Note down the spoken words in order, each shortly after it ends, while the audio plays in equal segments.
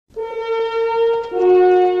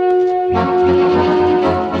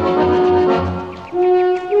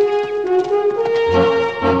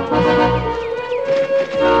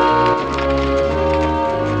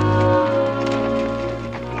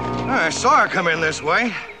car come in this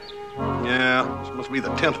way. Yeah, this must be the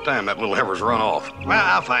 10th time that little heifer's run off. Well,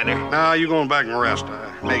 I'll find her. Now, you going back and rest.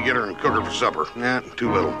 I may get her and cook her for supper. Nah,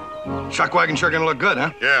 too little. Chuck wagon sure gonna look good,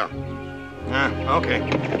 huh? Yeah. Okay.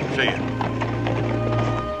 See ya.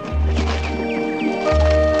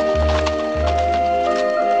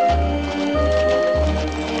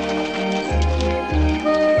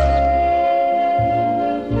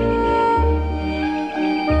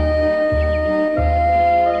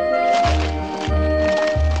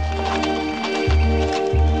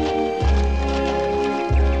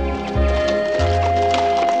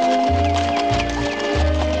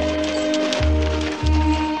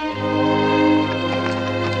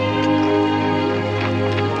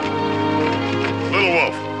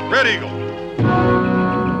 Red Eagle.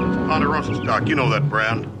 Ponderosa stock. You know that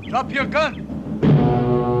brand. Drop your gun.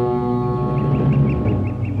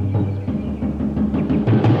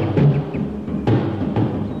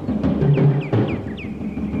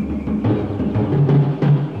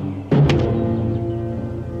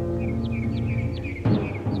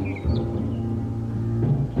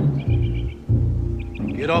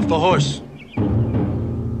 Get off the horse.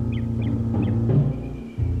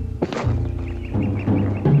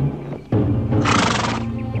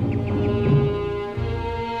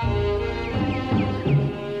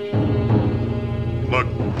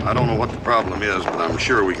 I don't know what the problem is, but I'm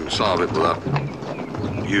sure we can solve it without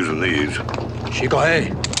using these.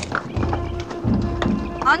 Shikohe.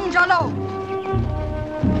 Angelo.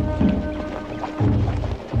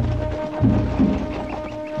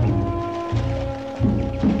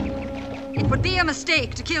 It would be a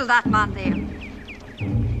mistake to kill that man there.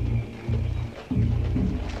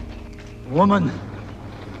 Woman,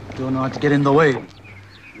 do not get in the way.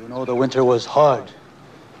 You know the winter was hard.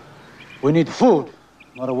 We need food.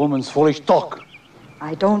 Not a woman's foolish talk.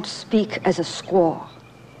 I don't speak as a squaw.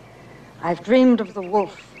 I've dreamed of the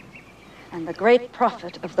wolf, and the great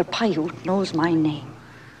prophet of the Paiute knows my name.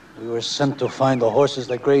 We were sent to find the horses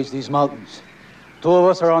that graze these mountains. 2 of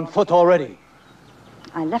us are on foot already.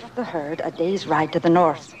 I left the herd a day's ride to the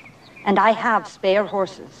north, and I have spare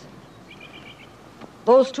horses.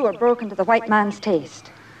 Those 2 are broken to the white man's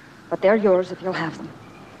taste, but they're yours if you'll have them.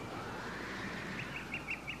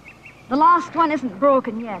 The last one isn't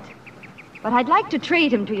broken yet, but I'd like to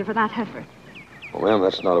trade him to you for that heifer. Well, ma'am,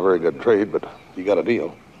 that's not a very good trade, but you got a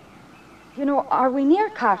deal. You know, are we near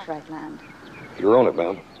Cartwright land? You're on it,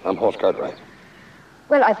 ma'am. I'm Horse Cartwright.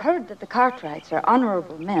 Well, I've heard that the Cartwrights are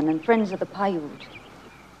honorable men and friends of the Paiute.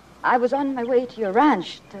 I was on my way to your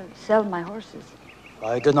ranch to sell my horses.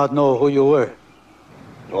 I did not know who you were.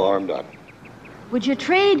 No harm done. Would you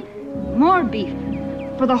trade more beef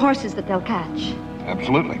for the horses that they'll catch?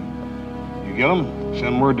 Absolutely. You get them,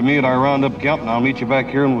 send word to me at our roundup camp, and I'll meet you back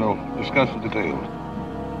here and we'll discuss the details.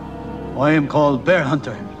 I am called Bear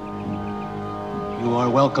Hunter. You are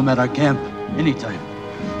welcome at our camp anytime.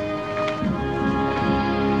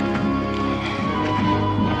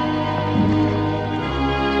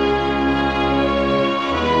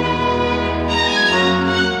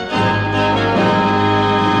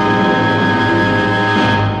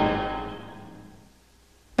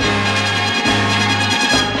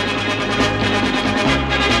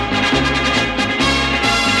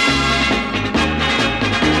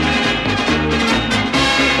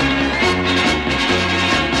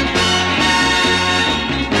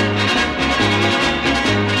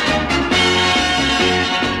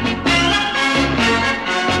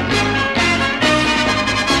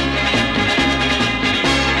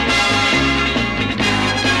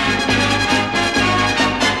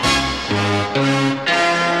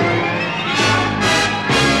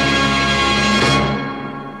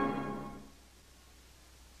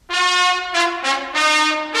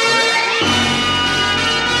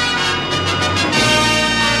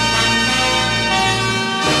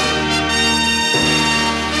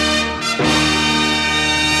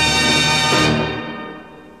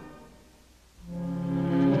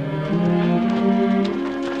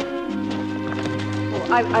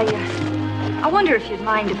 I wonder if you'd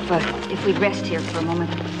mind if we'd rest here for a moment.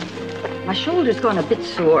 My shoulder's gone a bit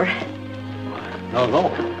sore. No.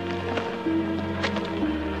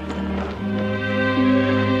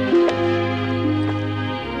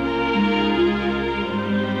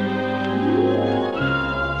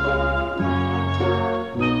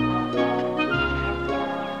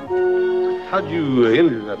 How'd you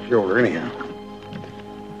injure that shoulder, anyhow?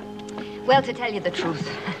 Well, to tell you the truth,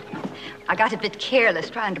 I got a bit careless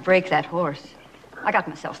trying to break that horse. I got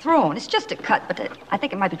myself thrown. It's just a cut, but I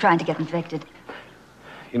think it might be trying to get infected.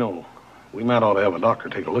 You know, we might ought to have a doctor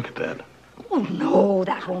take a look at that. Oh, no,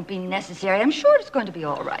 that won't be necessary. I'm sure it's going to be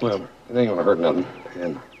all right. Well, it ain't gonna hurt nothing.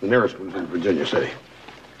 And the nearest one's in Virginia City.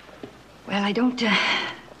 Well, I don't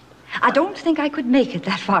think I could make it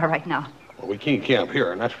that far right now. Well, we can't camp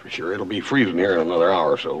here, and that's for sure. It'll be freezing here in another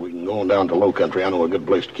hour or so. We can go on down to low country. I know a good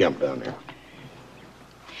place to camp down there.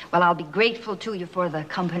 Well, I'll be grateful to you for the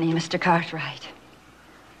company, Mr. Cartwright.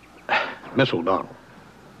 Miss O'Donnell,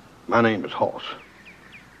 my name is Hoss.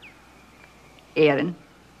 Erin.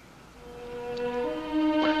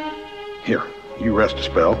 Here, you rest a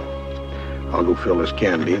spell. I'll go fill this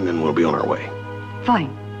candy, and then we'll be on our way.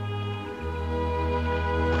 Fine.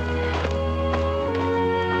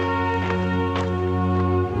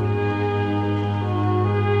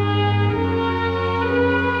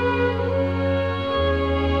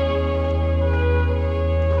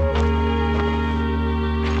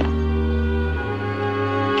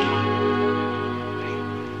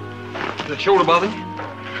 Shoulder bother you?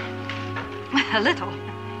 A little.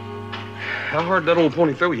 How hard did that old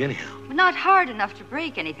pony throw you, anyhow? Not hard enough to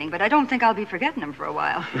break anything, but I don't think I'll be forgetting him for a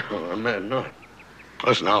while. Oh, I'm mad not.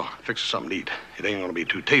 Listen, I'll fix us something to eat. It ain't gonna be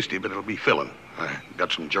too tasty, but it'll be filling. I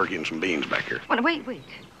got some jerky and some beans back here. Well, wait.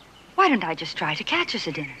 Why don't I just try to catch us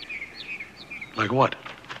a dinner? Like what?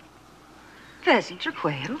 Pheasant or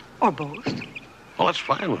quail, or both. Well, that's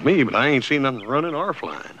fine with me, but I ain't seen nothing running or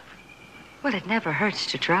flying. Well, it never hurts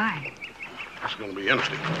to try. That's gonna be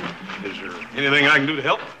interesting. Is there anything I can do to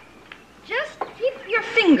help? Just keep your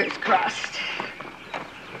fingers crossed.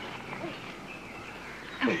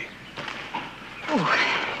 Hey.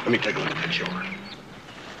 Oh. Let me take a look at that shoulder.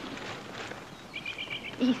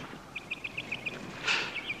 Easy.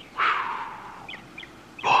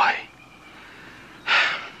 Boy.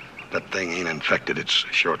 That thing ain't infected. It's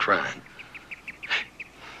sure trying.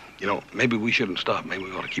 You know, maybe we shouldn't stop. Maybe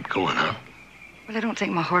we ought to keep going, huh? Well, I don't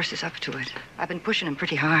think my horse is up to it. I've been pushing him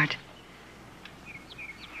pretty hard.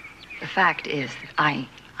 The fact is that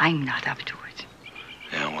I'm not up to it.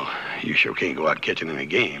 Yeah, well, you sure can't go out catching any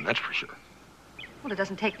game, that's for sure. Well, it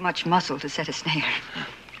doesn't take much muscle to set a snare.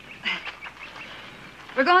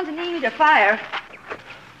 We're going to need a fire.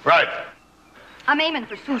 Right. I'm aiming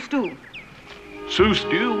for Sioux stew. Sioux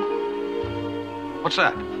stew? What's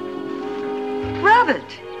that? Rabbit.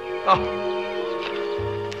 Oh.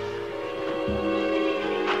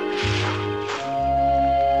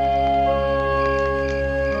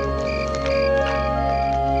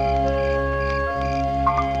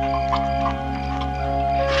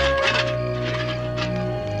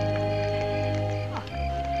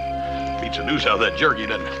 Beats the deuce out of that jerky,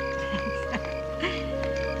 doesn't it?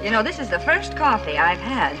 You know, this is the first coffee I've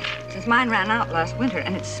had since mine ran out last winter,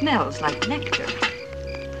 and it smells like nectar.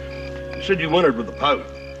 You said you wintered with the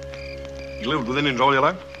Paiutes. You lived with Indians all your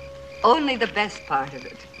life? Only the best part of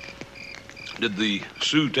it. Did the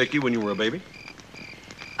Sioux take you when you were a baby?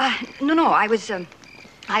 No. I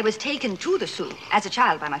was taken to the Sioux as a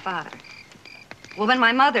child by my father. Well, when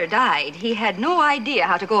my mother died, he had no idea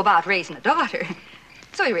how to go about raising a daughter.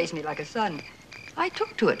 So he raised me like a son. I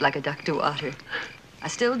took to it like a duck to water. I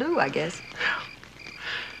still do, I guess.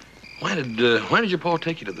 Why did your pa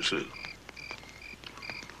take you to the Sioux?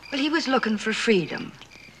 Well, he was looking for freedom.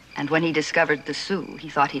 And when he discovered the Sioux, he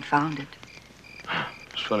thought he'd found it.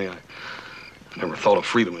 It's funny, I never thought of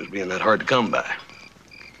freedom as being that hard to come by.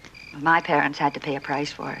 Well, my parents had to pay a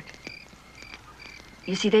price for it.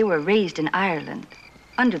 You see, they were raised in Ireland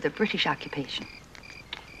under the British occupation.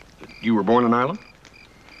 You were born in Ireland?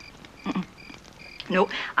 No,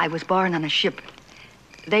 I was born on a ship.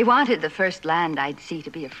 They wanted the first land I'd see to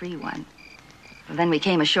be a free one. Well, then we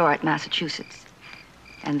came ashore at Massachusetts.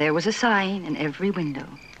 And there was a sign in every window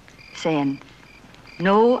saying,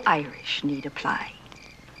 "No Irish need apply."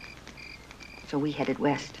 So we headed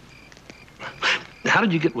west. How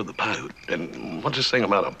did you get with the Paiute? And what's this thing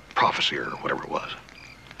about a prophecy or whatever it was?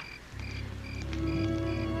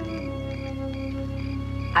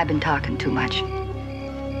 I've been talking too much.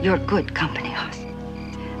 You're good company, Hoss.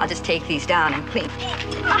 I'll just take these down and clean.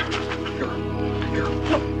 Here.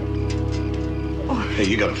 Hey,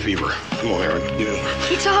 you got a fever. Come on, Erin.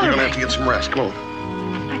 It's all right. You're gonna have to get some rest. Come on.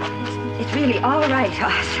 It's really all right,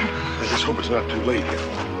 Hoss. I just hope it's not too late yet.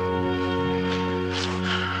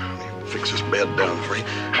 Let me fix this bed down for you.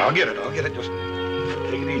 I'll get it. Just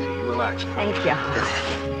take it easy. You relax. Thank you,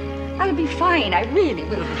 Hoss. I'll be fine. I really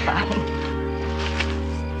will be fine.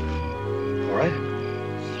 All right?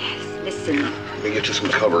 Yes, listen. Let me get you some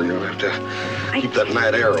cover. You're gonna have to keep that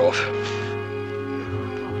night air off.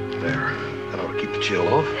 There. That ought to keep the chill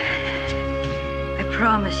off. I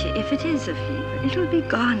promise you, if it is a fever, it'll be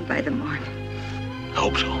gone by the morning. I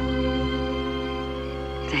hope so.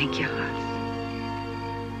 Thank you, Hoss.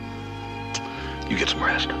 You get some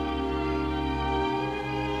rest.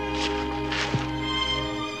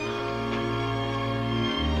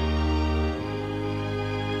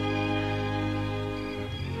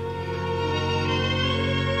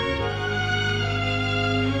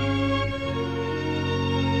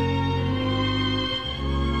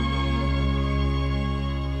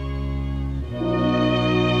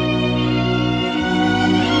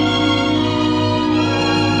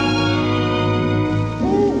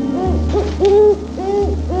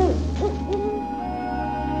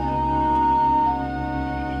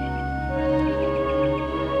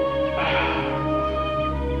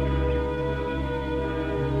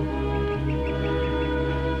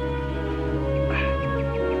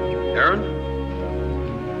 Erin?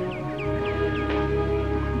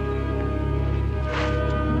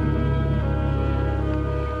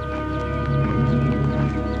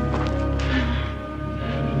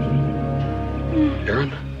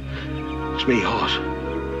 Erin? It's me, Hoss.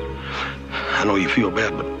 I know you feel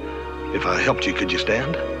bad, but if I helped you, could you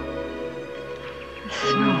stand? The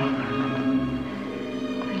snow.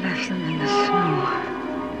 I left them in the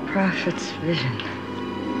snow. Prophet's vision.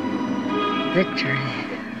 Victory.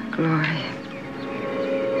 Glory.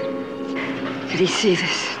 Did he see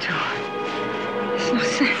this, too? There's no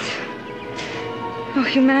sense. No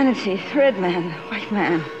humanity. Red man, white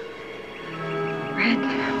man. Red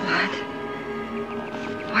blood.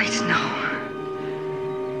 White snow.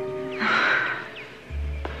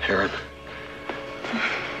 Erin.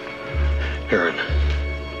 Erin.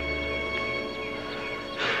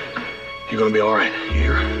 You're gonna be all right. You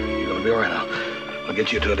hear? You're gonna be all right. I'll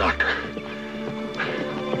get you to a doctor.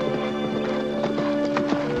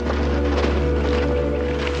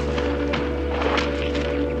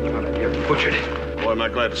 Butchered. Boy, am I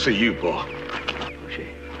glad to see you, Paul. Who's she?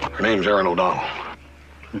 Her name's Erin O'Donnell.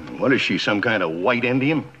 What is she, some kind of white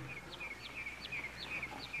Indian?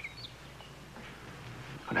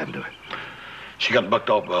 What happened to her? She got bucked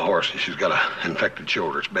off by a horse, and she's got an infected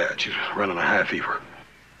shoulder. It's bad. She's running a high fever.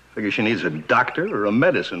 Figure she needs a doctor or a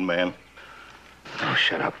medicine man. Oh,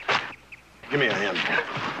 shut up. Give me a hand.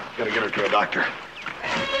 Gotta get her to a doctor.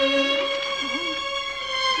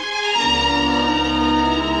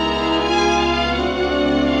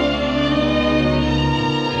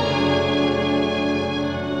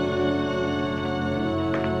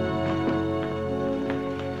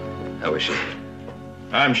 How is she?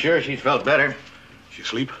 I'm sure she's felt better. She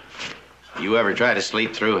asleep? You ever try to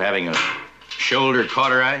sleep through having a shoulder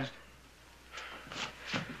cauterized?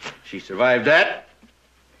 She survived that.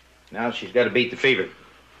 Now she's got to beat the fever.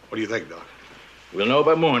 What do you think, Doc? We'll know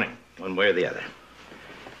by morning, one way or the other.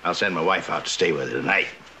 I'll send my wife out to stay with her tonight.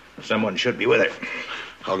 Someone should be with her.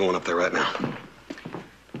 I'll go on up there right now.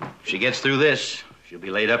 If she gets through this, she'll be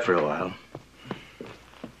laid up for a while.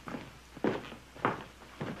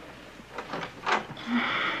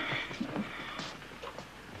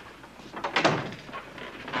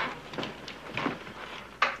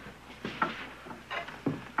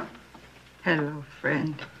 Hello,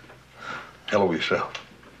 friend. Hello yourself.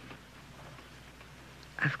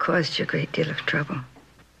 I've caused you a great deal of trouble.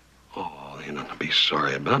 Oh, ain't nothing to be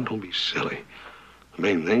sorry about. Don't be silly. The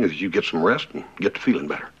main thing is you get some rest and get to feeling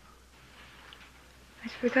better.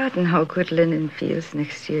 I'd forgotten how good linen feels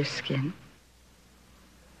next to your skin.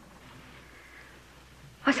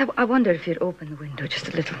 I wondered if you'd open the window just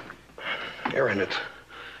a little. Erin,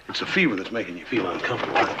 it's a fever that's making you feel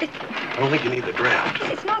uncomfortable. I don't think you need the draft.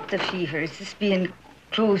 It's not the fever. It's just being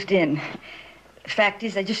closed in. The fact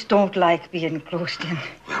is, I just don't like being closed in.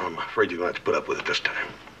 Well, I'm afraid you're going to have to put up with it this time.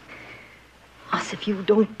 Us, if you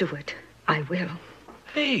don't do it, I will.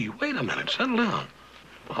 Hey, wait a minute. Settle down.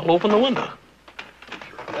 I'll open the window.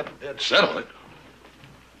 That'd settle it.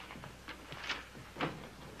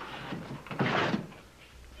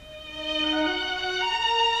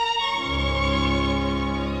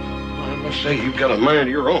 I must say, you've got a mind of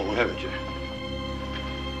your own, haven't you?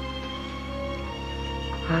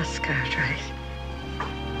 Oscar Cartwright.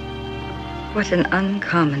 What an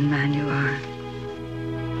uncommon man you are.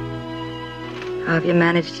 How have you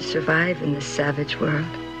managed to survive in this savage world?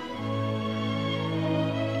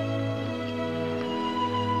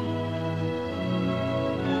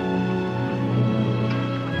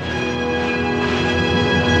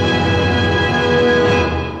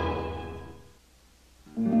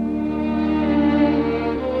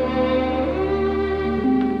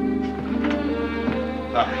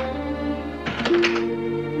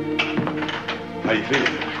 How you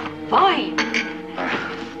feeling? Fine.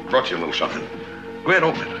 I brought you a little something. Go ahead,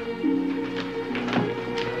 open it.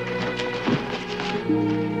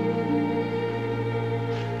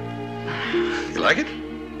 You like it?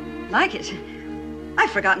 Like it? I've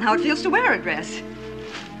forgotten how it feels to wear a dress.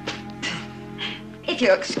 If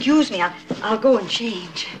you'll excuse me, I'll go and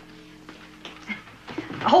change.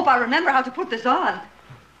 I hope I remember how to put this on.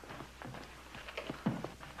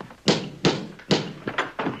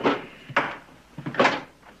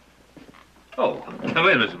 Oh, come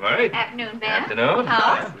in, Mr. Murray. Afternoon, Ben. Afternoon.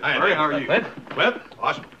 Hoss. Hi, Mary, how are you? Clint. Clint?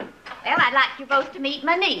 Awesome. Well, I'd like you both to meet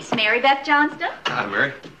my niece, Mary Beth Johnston. Hi,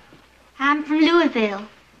 Mary. I'm from Louisville,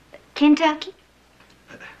 Kentucky.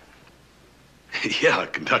 Yeah,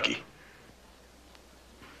 Kentucky.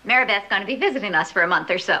 Mary Beth's going to be visiting us for a month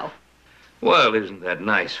or so. Well, isn't that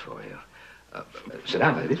nice for you? Sit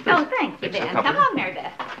down, ladies. Oh, thank you, Fix a Ben. cup Come of- on, Mary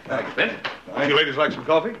Beth. Thanks, Ben. You ladies like some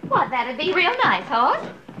coffee? What, that'd be real nice, Hoss.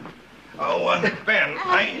 Oh, Ben,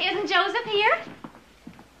 Isn't Joseph here?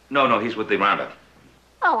 No, he's with the roundup.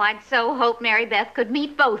 Oh, I'd so hope Mary Beth could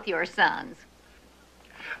meet both your sons.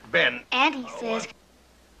 Ben, Auntie says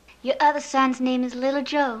your other son's name is Little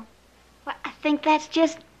Joe. Well, I think that's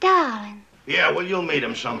just darling. yeah, well, you'll meet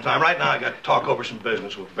him sometime. Right now, I got to talk over some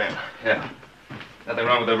business with Ben. Yeah. Nothing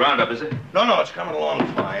wrong with the roundup, is it? No, it's coming along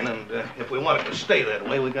fine, and if we want it to stay that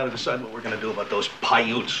way, we got to decide what we're going to do about those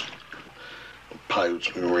Paiutes.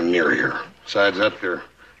 Paiutes, nowhere near here. Besides that, you're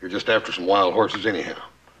just after some wild horses anyhow.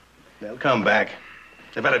 They'll come back.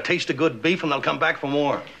 They've had a taste of good beef, and they'll come back for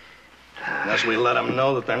more. Unless we let them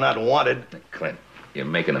know that they're not wanted. Clint, you're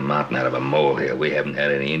making a mountain out of a molehill. We haven't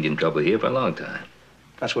had any Indian trouble here for a long time.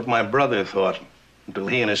 That's what my brother thought, until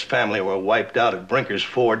he and his family were wiped out at Brinker's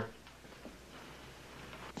Ford.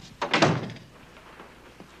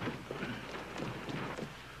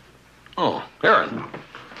 Oh, Erin.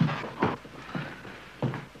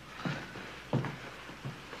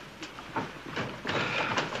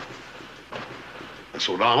 Miss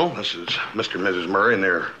O'Donnell, this is Mr. and Mrs. Murray and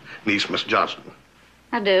their niece, Miss Johnston.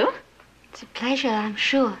 I do. It's a pleasure, I'm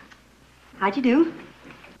sure. How'd you do?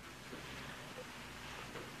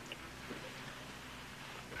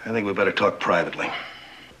 I think we better talk privately.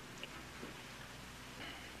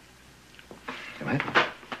 Come in. Come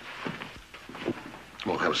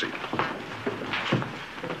on, have a seat.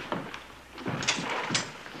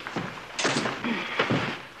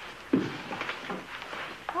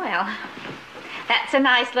 Well, that's a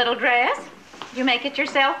nice little dress. Did you make it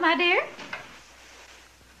yourself, my dear?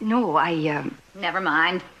 No, Never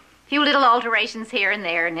mind. A few little alterations here and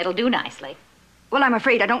there, and it'll do nicely. well, I'm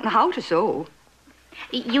afraid I don't know how to sew.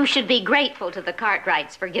 You should be grateful to the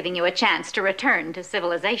Cartwrights for giving you a chance to return to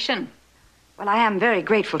civilization. Well, I am very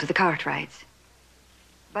grateful to the Cartwrights.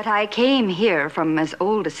 But I came here from as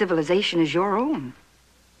old a civilization as your own.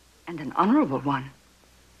 And an honorable one.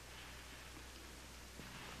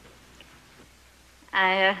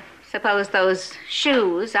 I suppose those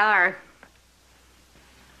shoes are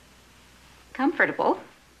comfortable.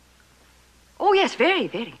 Oh, yes, very,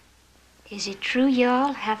 very. Is it true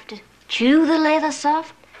y'all have to chew the leather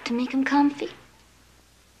soft to make 'em comfy?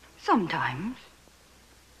 Sometimes.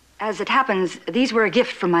 As it happens, these were a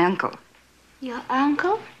gift from my uncle. Your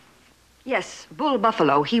uncle? Yes, Bull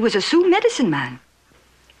Buffalo. He was a Sioux medicine man.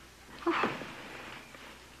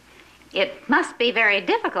 It must be very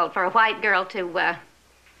difficult for a white girl to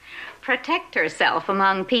protect herself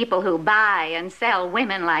among people who buy and sell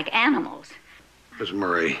women like animals. Miss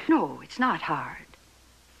Murray. No, it's not hard.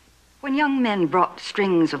 When young men brought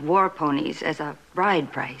strings of war ponies as a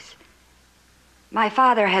bride price, my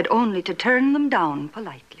father had only to turn them down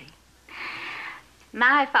politely.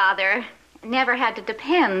 My father never had to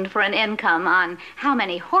depend for an income on how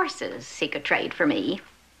many horses he could trade for me.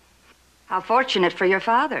 How fortunate for your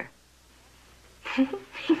father. Come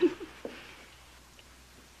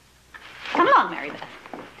along, Mary Beth.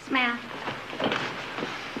 Smell.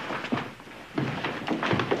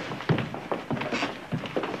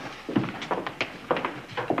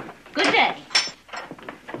 Good day.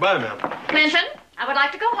 Bye, ma'am. Clinton, I would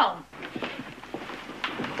like to go home.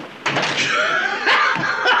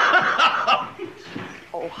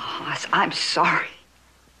 Oh, Hoss, I'm sorry.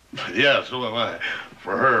 Yeah, so am I.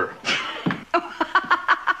 For her.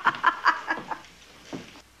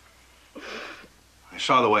 I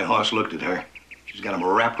saw the way Hoss looked at her. She's got him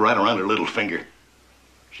wrapped right around her little finger.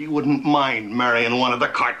 She wouldn't mind marrying one of the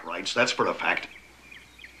Cartwrights, that's for a fact.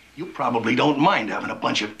 You probably don't mind having a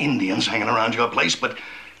bunch of Indians hanging around your place, but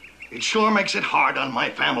it sure makes it hard on my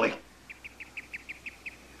family.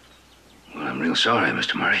 Well, I'm real sorry,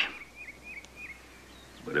 Mr. Murray.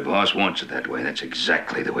 But if Hoss wants it that way, that's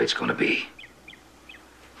exactly the way it's going to be.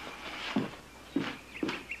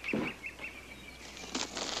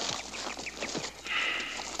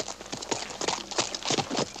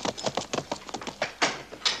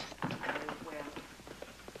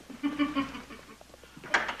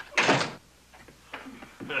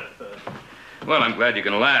 Well, I'm glad you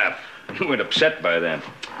can laugh. You weren't upset by that.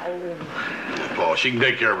 Paul, she can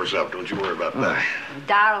take care of herself. Don't you worry about that.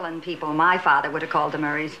 Darling people, my father would have called the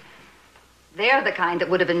Murrays. They're the kind that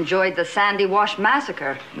would have enjoyed the Sandy Wash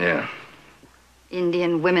massacre. Yeah.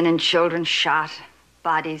 Indian women and children shot,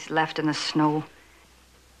 bodies left in the snow.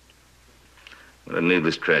 What a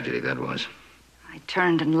needless tragedy that was. I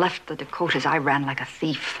turned and left the Dakotas. I ran like a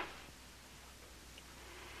thief.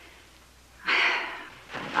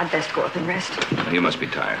 I'd best go up and rest. You must be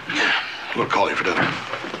tired. We'll call you for dinner.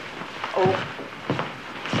 Oh,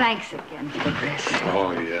 thanks again for the dress.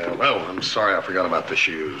 Oh, yeah. Well, I'm sorry I forgot about the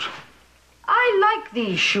shoes. I like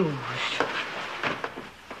these shoes.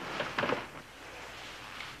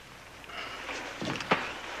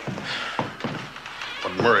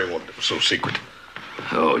 But Murray won't be so secret.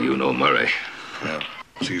 Oh, you know Murray. Yeah.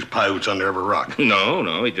 Sees Paiutes under every rock.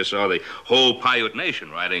 No. He just saw the whole Paiute nation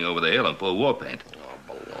riding over the hill in full war paint.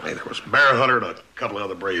 Oh, baloney. There was Bear Hunter and a couple of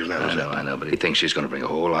other braves now. I know, but he thinks she's going to bring a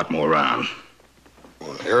whole lot more around.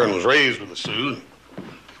 Well, Erin was raised with the Sioux,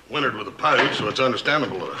 wintered with the Paiutes, so it's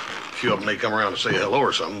understandable that a few of them may come around to say hello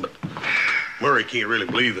or something, but Murray can't really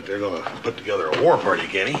believe that they're going to put together a war party,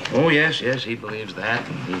 can he? Oh, yes, he believes that,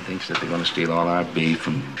 and he thinks that they're going to steal all our beef,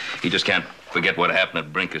 and he just can't forget what happened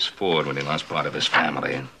at Brinker's Ford when he lost part of his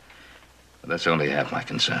family. But that's only half my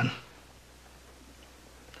concern.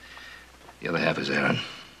 The other half is Erin.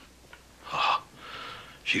 Oh,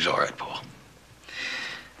 she's all right, Paul.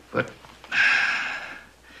 But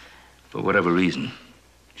for whatever reason,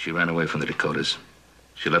 she ran away from the Dakotas.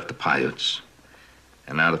 She left the Paiutes.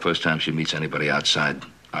 And now the first time she meets anybody outside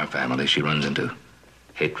our family, she runs into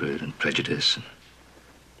hatred and prejudice.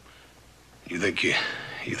 You think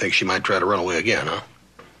she might try to run away again, huh?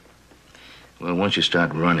 Well, once you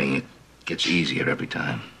start running, it gets easier every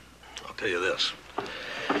time. I'll tell you this.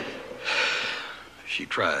 If she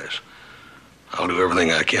tries, I'll do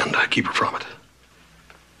everything I can to keep her from it.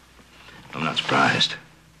 I'm not surprised.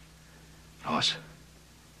 Hoss,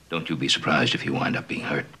 don't you be surprised if you wind up being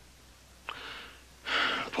hurt.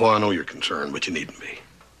 Paul, I know you're concerned, but you needn't be.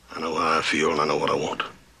 I know how I feel, and I know what I want.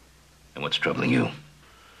 And what's troubling you?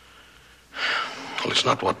 Well, it's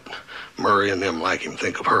not what Murray and them like him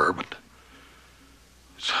think of her, but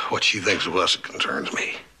it's what she thinks of us that concerns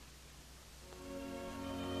me.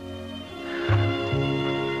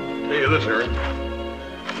 Tell you this, Erin.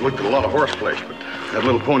 I've looked at a lot of horse flesh, but that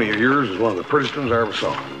little pony of yours is one of the prettiest ones I ever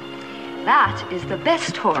saw. That is the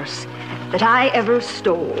best horse that I ever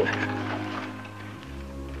stole.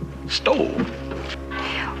 Stole?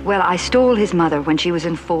 Well, I stole his mother when she was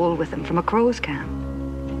in foal with him from a crow's camp.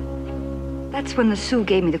 That's when the Sioux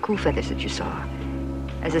gave me the cool feathers that you saw,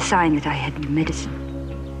 as a sign that I had medicine.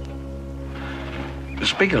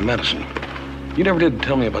 Speaking of medicine, you never did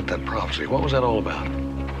tell me about that prophecy. What was that all about?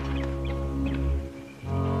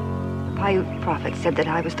 The Paiute prophet said that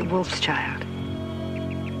I was the wolf's child,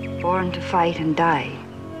 born to fight and die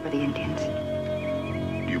for the Indians.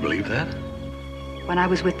 You believe that? When I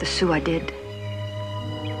was with the Sioux, I did.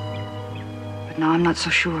 But now I'm not so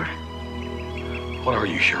sure. What are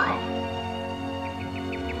you sure of?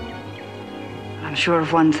 I'm sure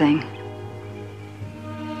of one thing.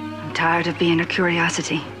 I'm tired of being a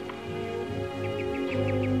curiosity.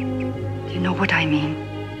 Do you know what I mean?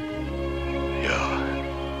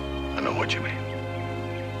 Yeah, I know what you mean.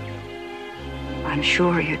 I'm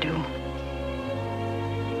sure you do.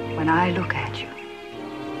 When I look at you,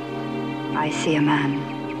 I see a man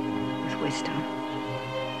with wisdom,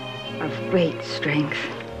 of great strength,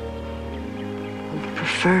 who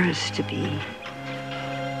prefers to be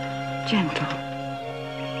gentle.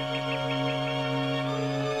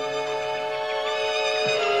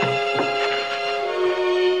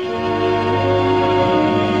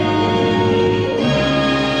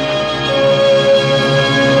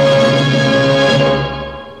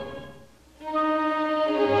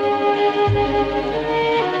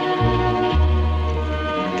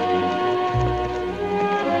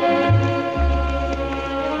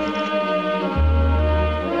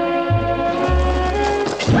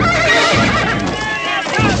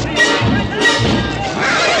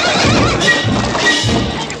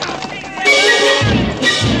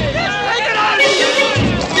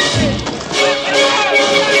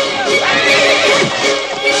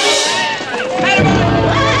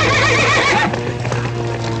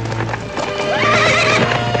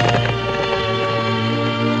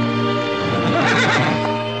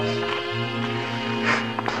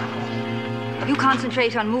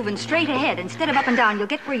 Concentrate on moving straight ahead instead of up and down. You'll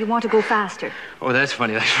get where you want to go faster. Oh, that's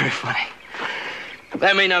funny. That's very funny.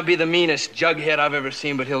 That may not be the meanest jughead I've ever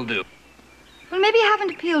seen, but he'll do. Well, maybe you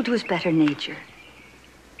haven't appealed to his better nature.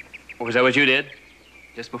 Was that what you did?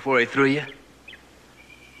 Just before he threw you?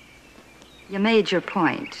 You made your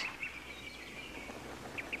point.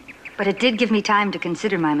 But it did give me time to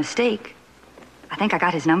consider my mistake. I think I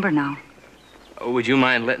got his number now. Oh, would you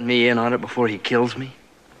mind letting me in on it before he kills me?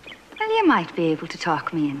 Well, you might be able to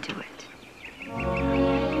talk me into it.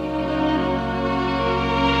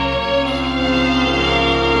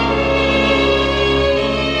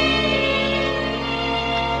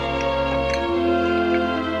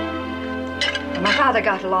 My father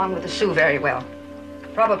got along with the Sioux very well.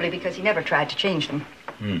 Probably because he never tried to change them.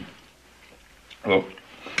 Well,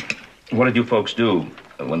 what did you folks do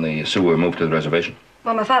when the Sioux were moved to the reservation?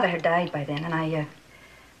 Well, my father had died by then, and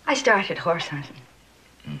I started horse hunting.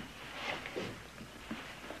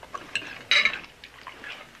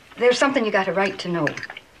 There's something you got a right to know.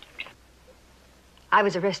 I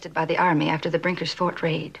was arrested by the Army after the Brinkers Fort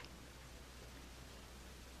raid.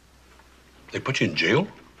 They put you in jail?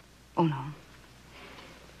 Oh, no.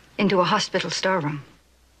 Into a hospital storeroom.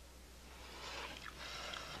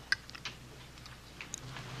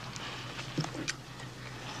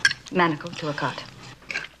 Manacled to a cot.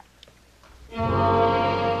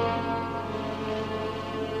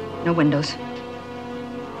 No windows.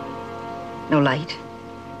 No light.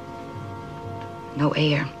 No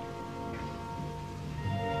air.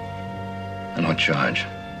 On what charge?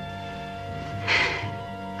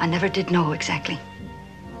 I never did know exactly.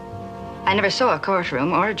 I never saw a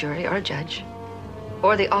courtroom or a jury or a judge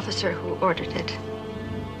or the officer who ordered it.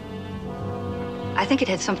 I think it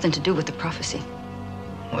had something to do with the prophecy.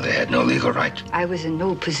 Well, they had no legal right. I was in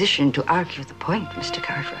no position to argue the point, Mr.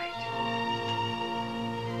 Cartwright.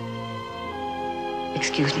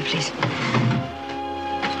 Excuse me, please.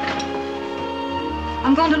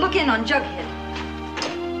 I'm going to look in on Jughead.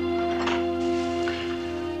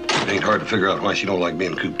 It ain't hard to figure out why she don't like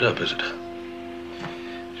being cooped up, is it?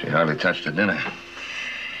 She hardly touched her dinner.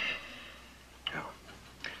 Yeah.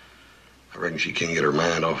 I reckon she can't get her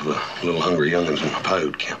mind off of the little hungry young'uns in the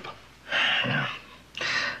Paiute camp. Yeah.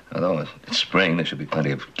 Although it's spring, there should be plenty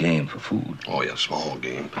of game for food. Oh, yeah, small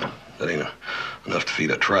game. But that ain't enough to feed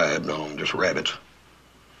a tribe, none of them just rabbits.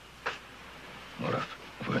 Well,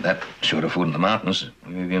 if we're that short of food in the mountains,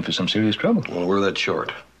 we may be in for some serious trouble. Well, we're that short.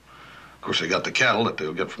 Of course, they got the cattle that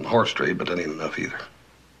they'll get from the horse trade, but that ain't enough either.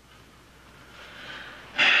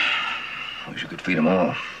 Wish you could feed them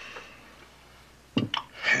all.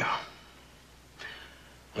 Yeah.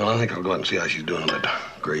 Well, I think I'll go out and see how she's doing on that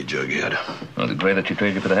gray Jughead. Oh, the gray that you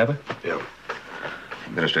traded you for the heifer? Yeah.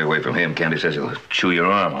 You better stay away from him. Candy says he'll chew your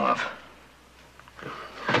arm off.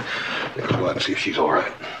 I think I'll go out and see if she's all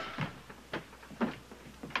right.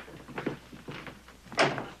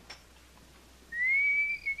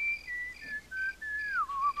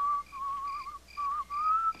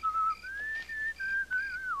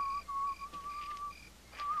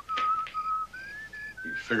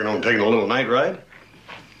 You figuring on taking a little night ride?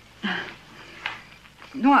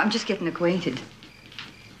 No, I'm just getting acquainted.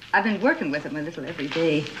 I've been working with him a little every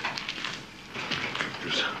day.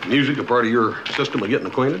 Is music a part of your system of getting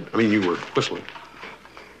acquainted? I mean, you were whistling.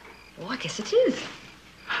 Oh, I guess it is.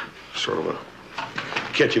 Sort of a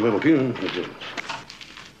catchy little tune. Is it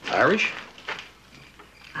Irish?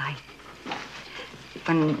 Aye.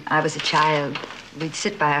 When I was a child, we'd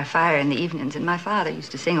sit by our fire in the evenings, and my father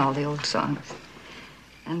used to sing all the old songs.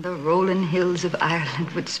 And the rolling hills of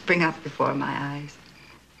Ireland would spring up before my eyes.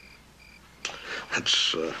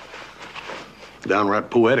 That's downright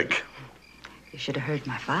poetic. You should have heard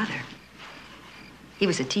my father. He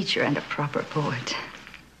was a teacher and a proper poet.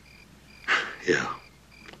 Yeah.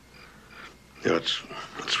 You know, it's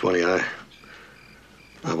funny.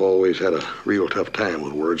 I've always had a real tough time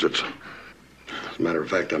with words. As a matter of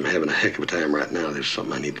fact, I'm having a heck of a time right now. There's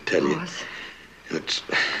something I need to tell you. Hoss. And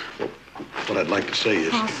well, what I'd like to say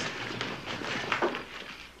is... Hoss.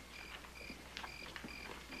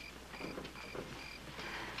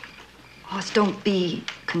 Hoss, don't be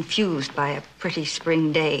confused by a pretty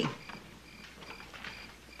spring day.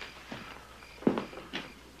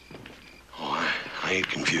 Oh, I ain't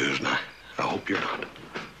confused, and I hope you're not.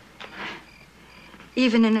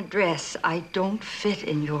 Even in a dress, I don't fit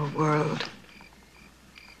in your world.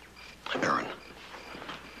 Erin,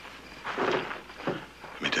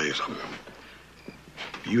 let me tell you something.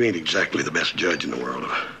 You ain't exactly the best judge in the world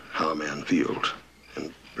of how a man feels,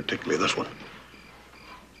 and particularly this one.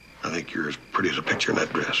 I think you're as pretty as a picture in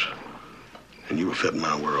that dress, and you will fit in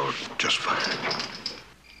my world just fine.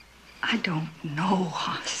 I don't know,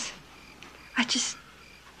 Hoss. I just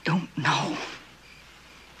don't know.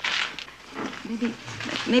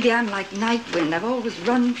 Maybe I'm like Night Wind. I've always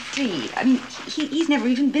run free. I mean, he's never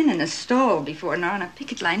even been in a stall before, nor on a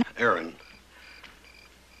picket line. Erin.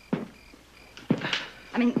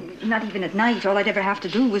 I mean, not even at night. All I'd ever have to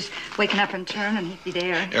do was waking up and turn, and he'd be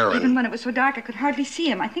there. Erin. Even when it was so dark, I could hardly see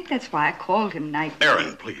him. I think that's why I called him Night Wind.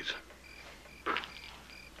 Erin, please.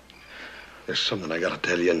 There's something I gotta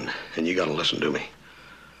tell you, and you gotta listen to me.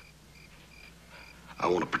 I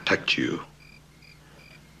want to protect you.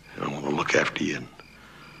 And I want to look after you. And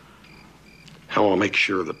I want to make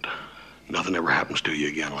sure that nothing ever happens to you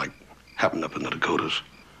again like happened up in the Dakotas.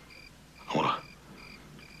 I want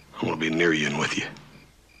to be near you and with you.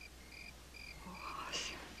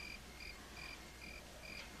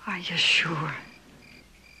 Are you sure?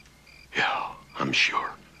 Yeah, I'm sure.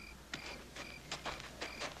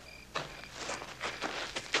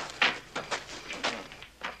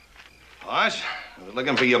 Hoss, I was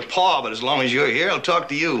looking for your paw, but as long as you're here, I'll talk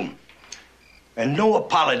to you. And no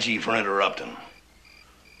apology for interrupting.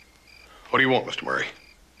 What do you want, Mr. Murray?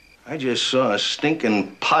 I just saw a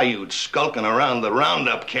stinking Paiute skulking around the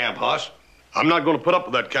roundup camp, Hoss. I'm not going to put up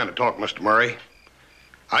with that kind of talk, Mr. Murray.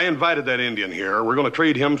 I invited that Indian here. We're going to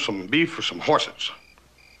trade him some beef for some horses.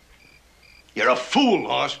 You're a fool,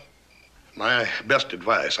 Hoss. My best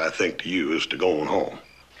advice, I think, to you is to go on home.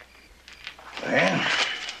 Well,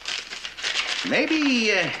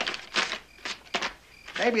 maybe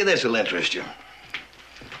this'll interest you.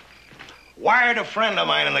 Wired a friend of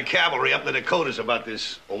mine in the cavalry up the Dakotas about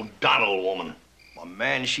this O'Donnell woman. Well,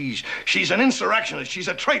 man, she's an insurrectionist. She's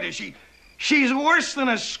a traitor. She's worse than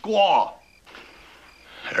a squaw.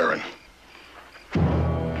 Erin.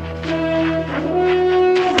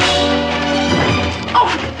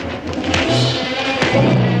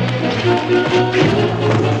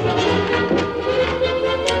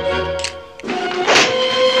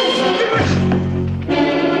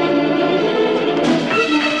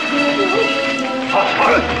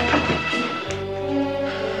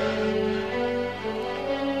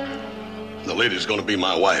 The lady's gonna be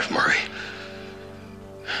my wife, Murray.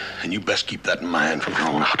 And you best keep that in mind from here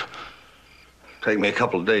on out. Take me a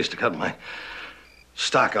couple of days to cut my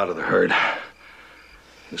stock out of the herd.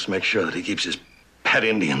 Just make sure that he keeps his pet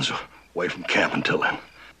Indians away from camp until then.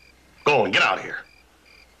 Go on, get out of here.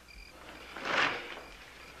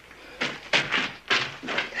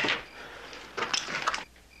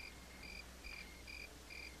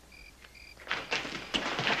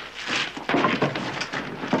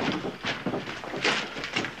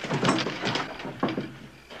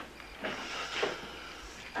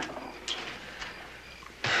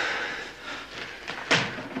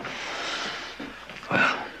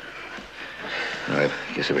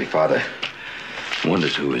 I guess every father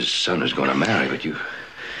wonders who his son is going to marry, but you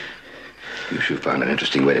sure found an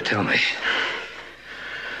interesting way to tell me.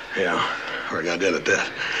 Yeah, I did at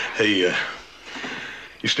that. Hey,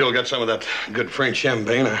 you still got some of that good French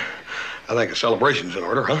champagne? I think a celebration's in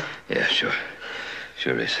order, huh? Yeah, sure.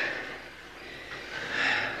 Sure is.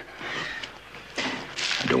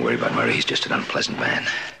 Don't worry about Murray. He's just an unpleasant man.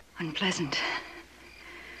 Unpleasant.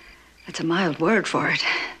 That's a mild word for it.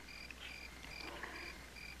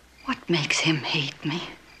 What makes him hate me?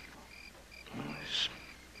 He's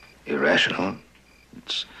irrational.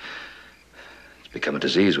 It's become a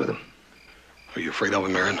disease with him. Are you afraid of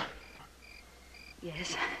him, Erin?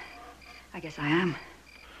 Yes, I guess I am.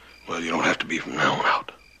 Well, you don't have to be from now on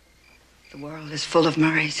out. The world is full of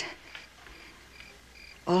Murrays.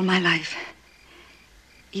 All my life.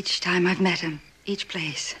 Each time I've met him, each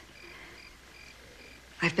place,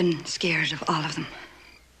 I've been scared of all of them.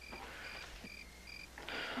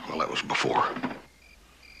 Well, that was before.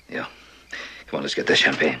 Yeah. Come on, let's get this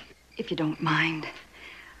champagne. If you don't mind,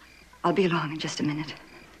 I'll be along in just a minute.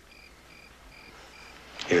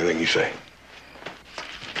 Anything you say.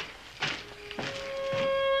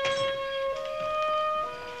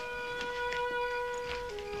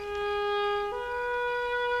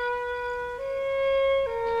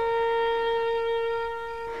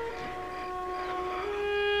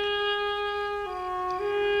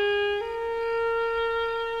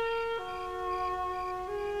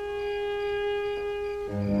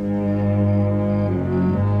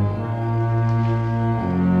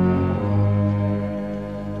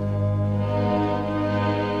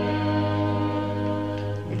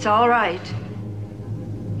 It's all right.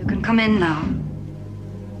 You can come in now.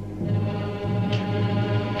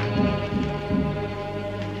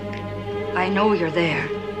 I know you're there.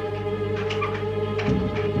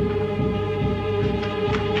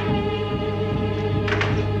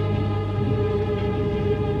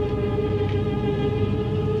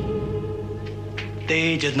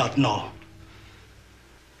 They did not know.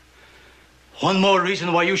 One more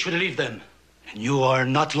reason why you should leave them. And you are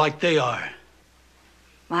not like they are.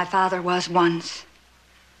 My father was once.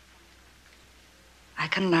 I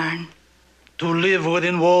can learn. To live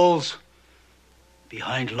within walls,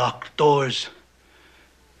 behind locked doors,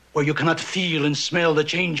 where you cannot feel and smell the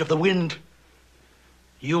change of the wind,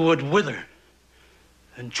 you would wither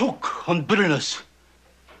and choke on bitterness.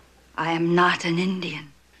 I am not an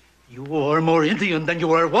Indian. You are more Indian than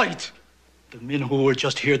you are white. The men who were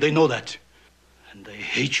just here, they know that. And they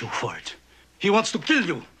hate you for it. He wants to kill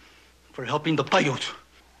you for helping the Paiute.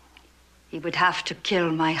 He would have to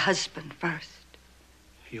kill my husband first.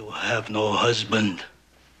 You have no husband.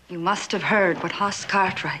 You must have heard what Hoss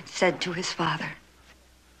Cartwright said to his father.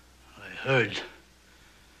 I heard.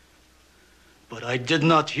 But I did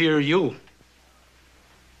not hear you.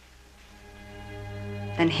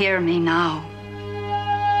 Then hear me now.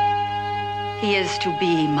 He is to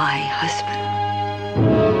be my husband.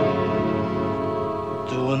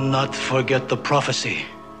 Do not forget the prophecy.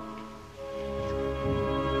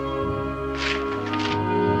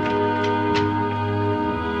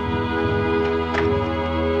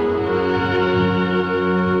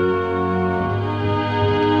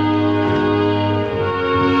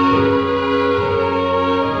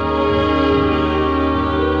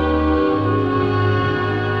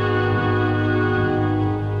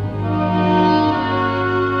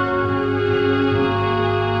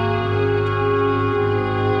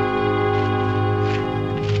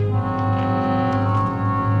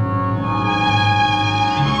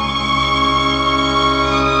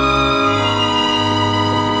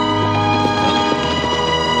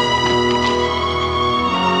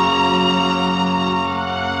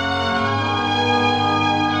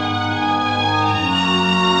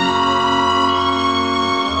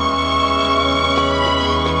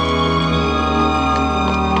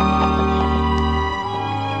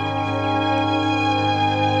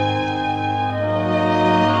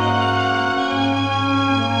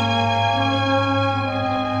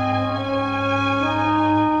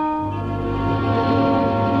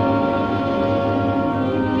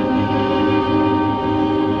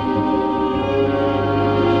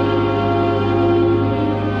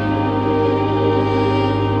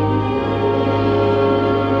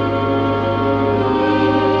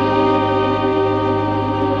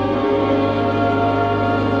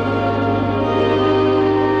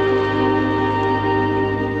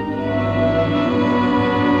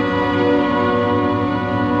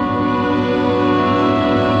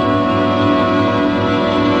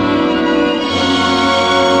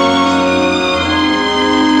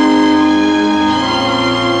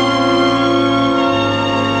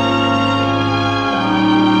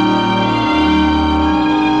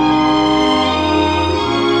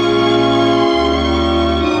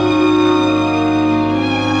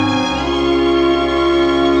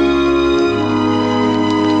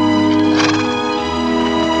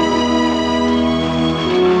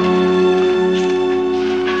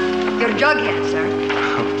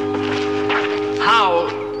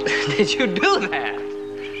 Did you do that?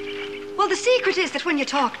 Well, the secret is that when you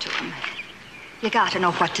talk to him, you gotta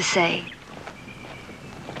know what to say.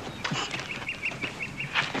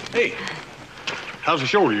 Hey, how's the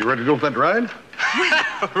shoulder? You ready to go for that ride?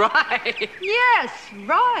 Right. Yes,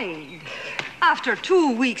 right. After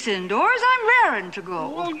 2 weeks indoors, I'm raring to go.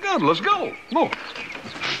 Well, good. Let's go. Come on.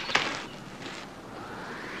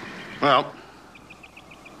 Well,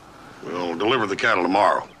 we'll deliver the cattle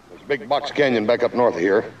tomorrow. There's a big box canyon back up north of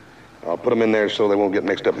here. I'll put them in there so they won't get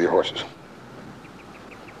mixed up with your horses.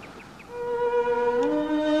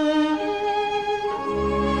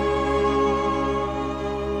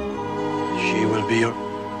 She will be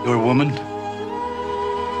your woman?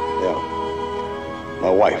 Yeah. My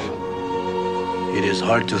wife. It is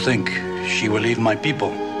hard to think she will leave my people.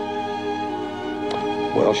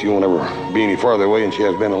 Well, she won't ever be any farther away than she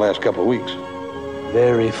has been the last couple of weeks.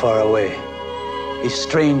 Very far away. A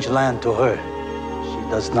strange land to her. She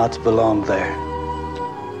does not belong there.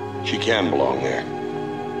 She can belong there.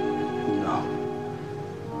 No.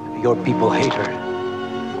 Your people hate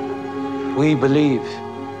her. We believe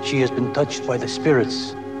she has been touched by the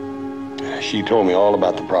spirits. She told me all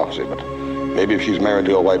about the prophecy, but maybe if she's married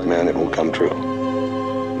to a white man, it won't come true.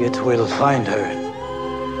 It will find her.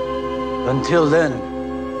 Until then,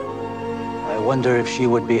 I wonder if she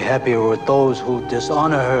would be happier with those who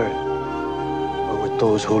dishonor her or with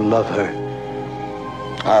those who love her.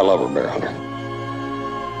 I love her, Bear Hunter.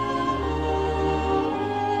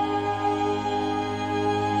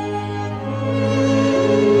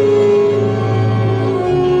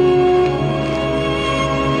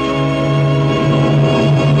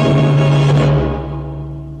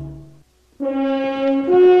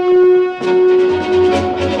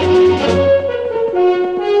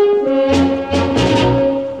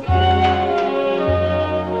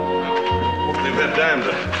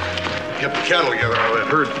 cattle together out of that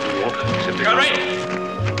herd that we want. All right.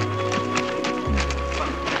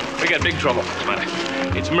 We got big trouble, but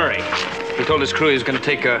it's Murray. He told his crew he was going to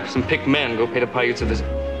take some picked men, go pay the Paiutes a visit.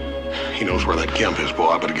 He knows where that camp is, Bo.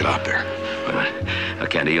 I better get out there.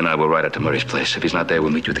 Candy, you and I will ride out to Murray's place. If he's not there,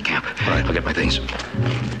 we'll meet you at the camp. All right. I'll get my things.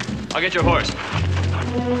 I'll get your horse.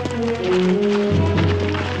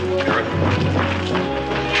 Erin,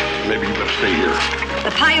 maybe you better stay here.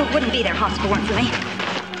 The Paiute wouldn't be there, Hoss, if it weren't for me.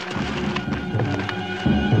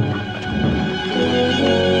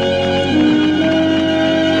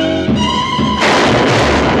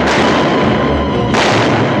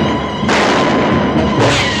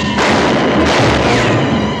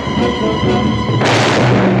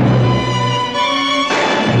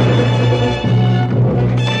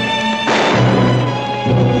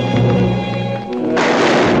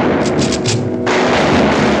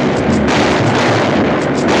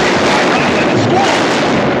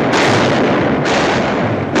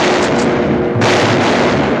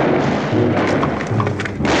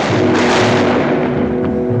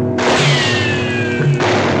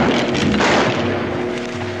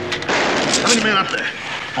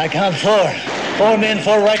 I count 4. 4 men,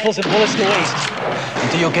 4 rifles, and bullets to waste.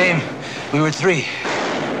 Until you came, we were 3.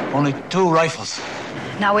 Only 2 rifles.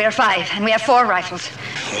 Now we are 5, and we have 4 rifles.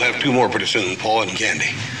 We'll have 2 more pretty soon, Paul and Candy.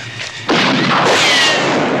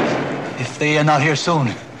 If they are not here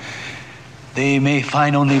soon, they may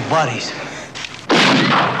find only bodies.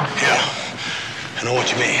 Yeah, I know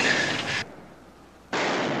what you mean.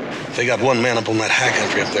 If they got 1 man up on that high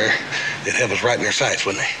country up there, they'd have us right in their sights,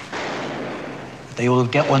 wouldn't they? They will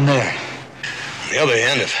get one there. On the other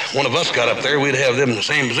hand, if one of us got up there, we'd have them in the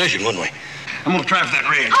same position, wouldn't we? I'm gonna try for that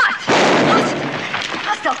ridge.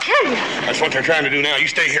 Hoss, they'll kill you. That's what they're trying to do now. You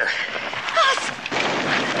stay here. Hoss!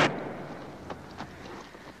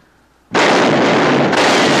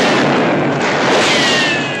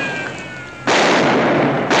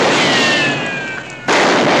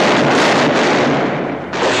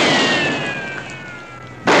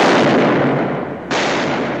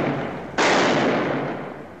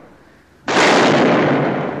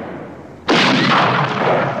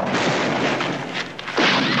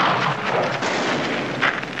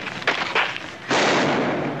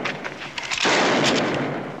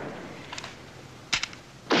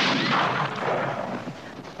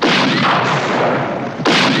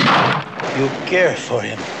 You care for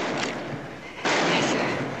him. Yes,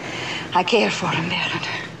 I care for him, Baron.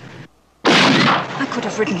 I could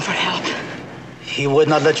have ridden for help. He would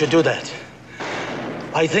not let you do that.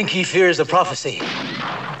 I think he fears the prophecy.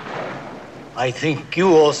 I think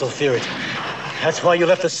you also fear it. That's why you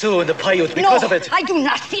left the Sioux and the Paiutes, because of it. I do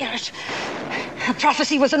not fear it. The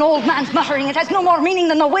prophecy was an old man's muttering. It has no more meaning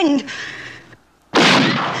than the wind.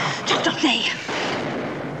 Don't they?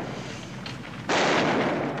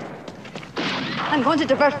 I'm going to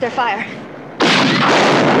divert their fire.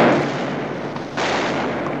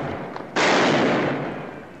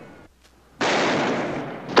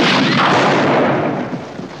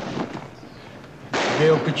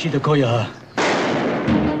 Veo Kuchida Koyaha.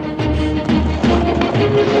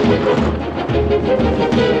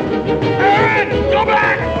 Aaron, go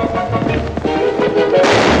back!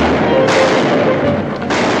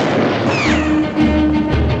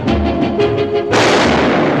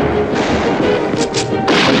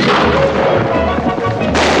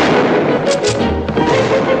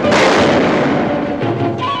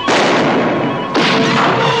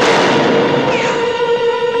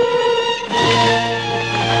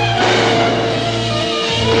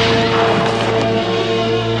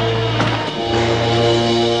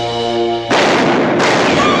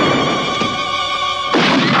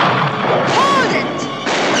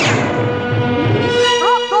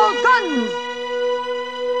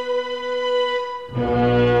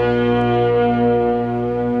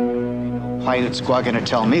 Paiute squaw gonna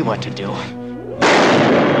tell me what to do.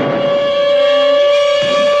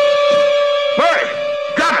 Murray!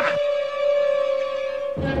 Got it!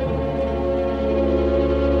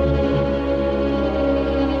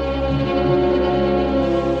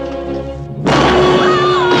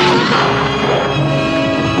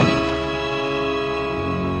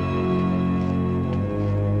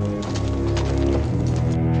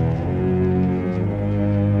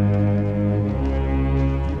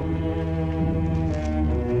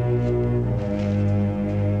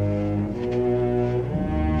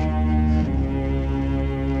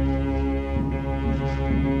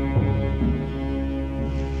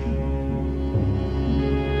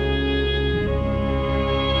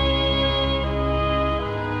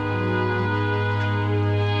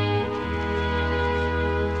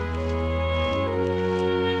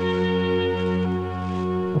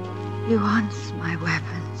 He wants my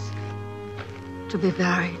weapons to be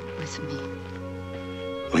buried with me.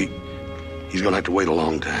 Well, he's gonna have to wait a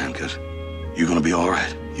long time, because you're gonna be all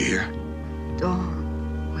right. You hear?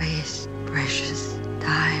 Don't waste precious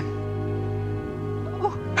time.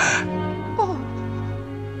 I'm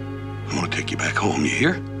gonna take you back home, you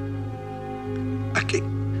hear? I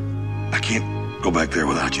can't go back there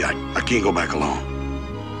without you. I can't go back alone.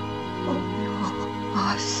 Oh, no,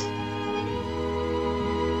 boss.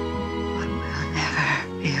 But we'll never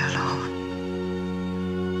be alone.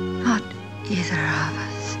 Not either of us.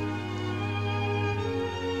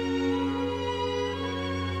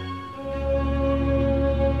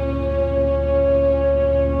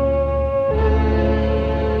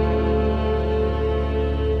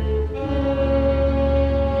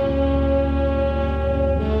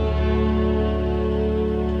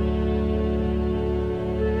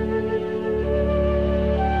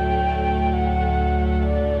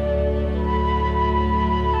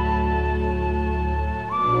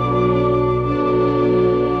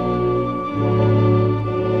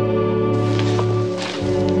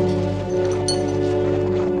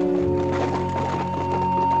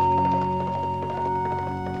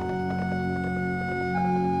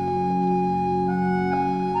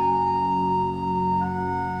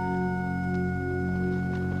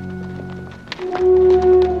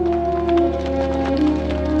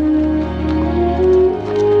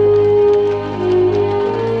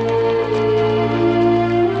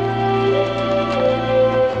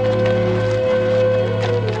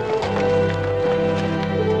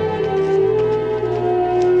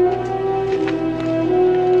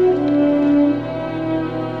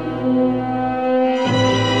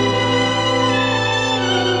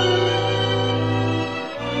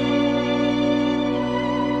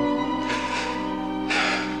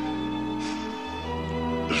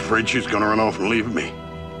 Afraid she's gonna run off and leave me.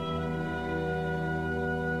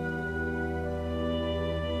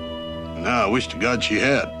 Now, I wish to God she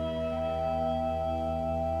had.